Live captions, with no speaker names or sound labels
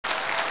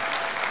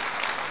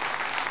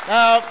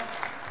Now,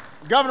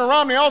 Governor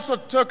Romney also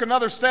took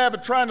another stab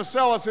at trying to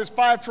sell us his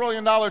 $5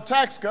 trillion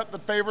tax cut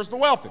that favors the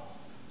wealthy.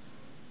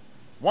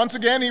 Once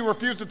again, he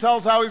refused to tell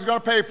us how he's going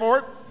to pay for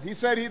it. He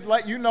said he'd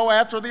let you know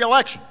after the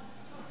election.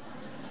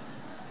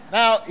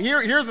 Now,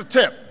 here's a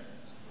tip.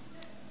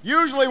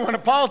 Usually when a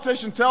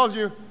politician tells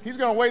you he's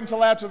going to wait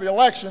until after the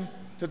election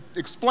to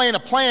explain a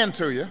plan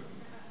to you,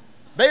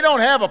 they don't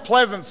have a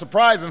pleasant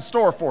surprise in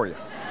store for you.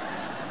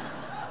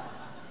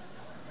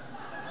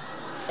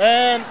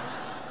 And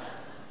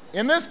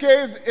in this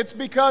case, it's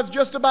because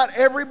just about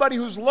everybody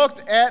who's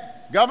looked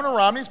at Governor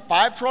Romney's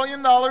 $5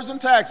 trillion in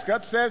tax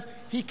cuts says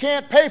he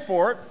can't pay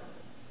for it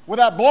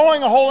without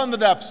blowing a hole in the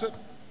deficit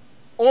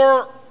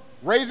or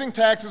raising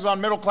taxes on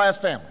middle-class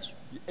families.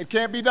 It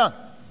can't be done.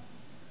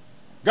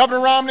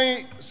 Governor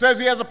Romney says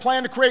he has a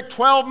plan to create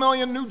 12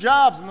 million new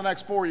jobs in the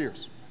next 4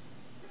 years.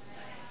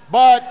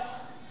 But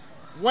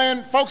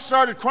when folks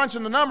started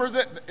crunching the numbers,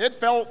 it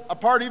fell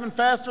apart even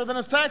faster than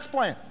his tax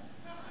plan.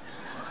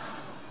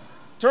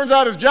 Turns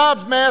out his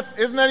jobs math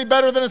isn't any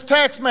better than his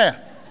tax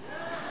math.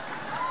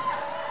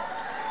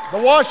 The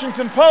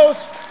Washington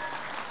Post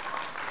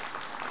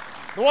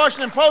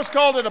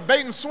called it a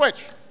bait and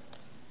switch.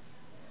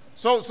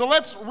 So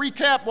let's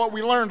recap what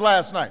we learned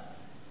last night.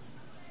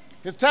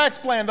 His tax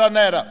plan doesn't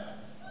add up.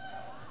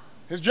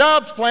 His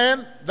jobs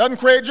plan doesn't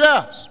create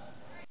jobs.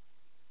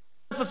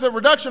 Deficit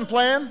reduction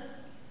plan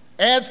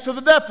adds to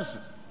the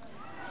deficit.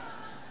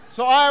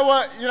 So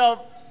Iowa,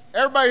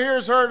 everybody here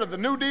has heard of the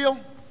New Deal.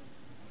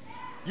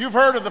 You've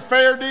heard of the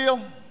fair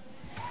deal.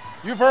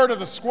 You've heard of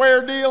the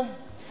square deal.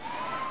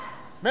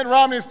 Mitt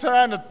Romney's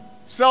trying to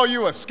sell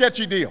you a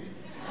sketchy deal.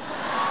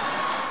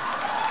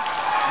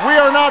 We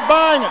are not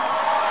buying it.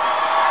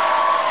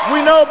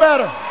 We know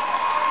better.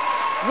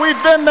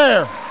 We've been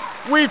there.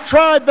 We've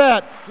tried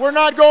that. We're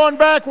not going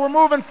back. We're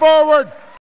moving forward.